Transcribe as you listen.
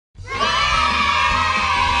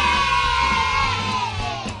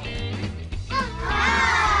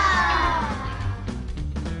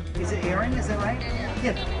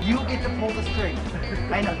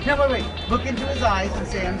I know. No, wait. Look into his eyes and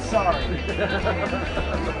say, I'm sorry.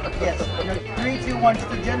 Yes. No, 3, 2, 1.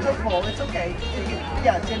 Just a gentle pull. It's okay.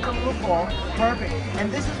 Yeah, gentle little pull. Perfect.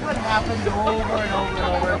 And this is what happens over and over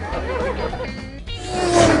and over.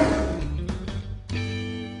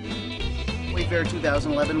 Fair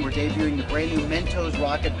 2011, we're debuting the brand new Mentos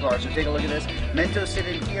Rocket Car. So take a look at this. Mentos sit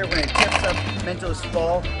in here. When it tips up, Mentos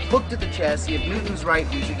fall, hooked to the chassis. If Newton's right,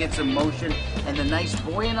 we should get some motion. And the nice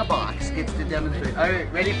boy in a box gets to demonstrate. All right,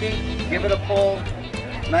 ready, Pete? Give it a pull.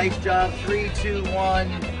 Nice job. 3, 2, 1.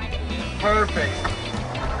 Perfect.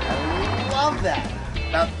 I love that.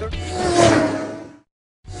 About 30.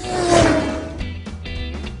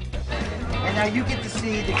 And now you get to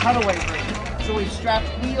see the cutaway ring. So we've strapped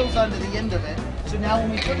wheels onto the end of it. So now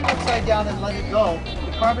when we put it upside down and let it go,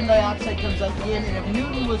 the carbon dioxide comes up in, and if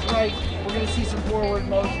Newton was right, we're going to see some forward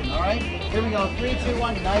motion, all right? Here we go, 3, 2,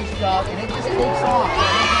 1, nice job, and it just takes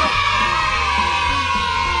off.